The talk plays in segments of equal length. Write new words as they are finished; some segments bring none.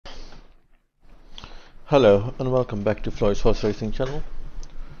Hello and welcome back to Floyd's horse racing channel,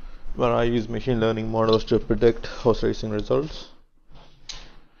 where I use machine learning models to predict horse racing results.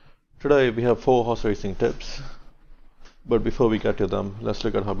 Today we have 4 horse racing tips, but before we get to them, let's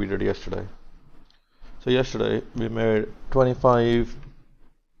look at how we did yesterday. So yesterday we made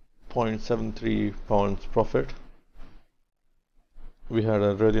 25.73 pounds profit. We had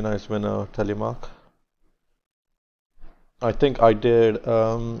a really nice winner, Telemark. I think I did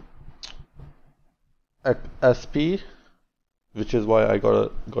at SP, which is why I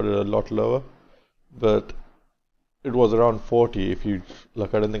got it a lot lower, but it was around 40. If you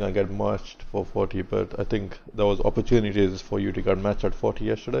like, I don't think I get matched for 40, but I think there was opportunities for you to get matched at 40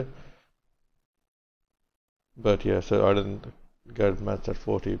 yesterday. But yeah, so I didn't get matched at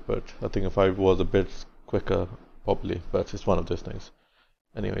 40, but I think if I was a bit quicker, probably. But it's one of those things.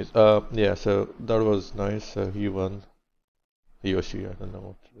 Anyways, yeah, so that was nice. So he won. He or she, I don't know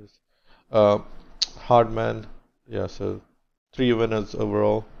what it is. Hardman, yeah, so 3 winners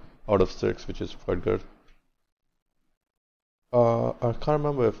overall out of 6, which is quite good. I can't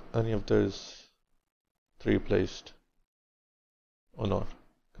remember if any of those 3 placed or not,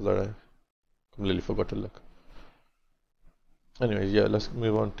 because I completely forgot to look. Anyways, yeah, let's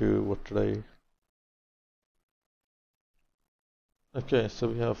move on to what today. Okay, so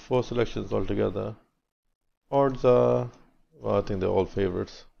we have 4 selections altogether. Odds are, well, I think they're all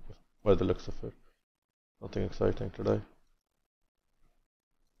favorites by the looks of it. Nothing exciting today.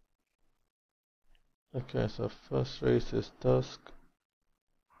 Okay, so first race is Tusk,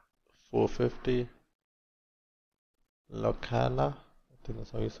 450, Locana, I think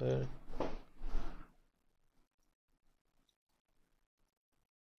that's how you say it.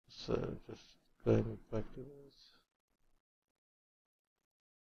 So just going back to this.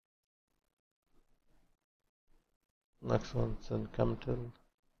 Next one's in Campton,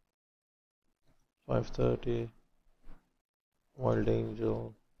 530, Wild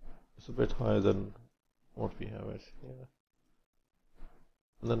Angel. It's a bit higher than what we have it here.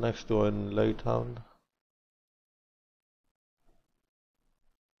 And the next one, Laytown,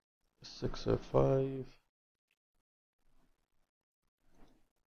 605.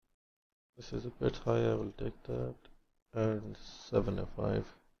 This is a bit higher, we'll take that. And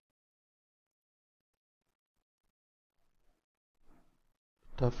 705.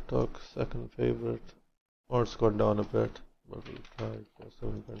 Tough Talk, second favorite. Or it's gone down a bit, but we'll try for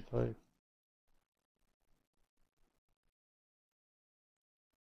 7.5.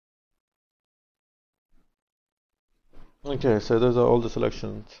 Okay, so those are all the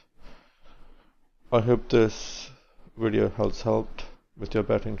selections. I hope this video has helped with your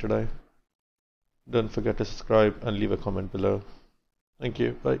betting today. Don't forget to subscribe and leave a comment below. Thank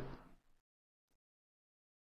you, bye.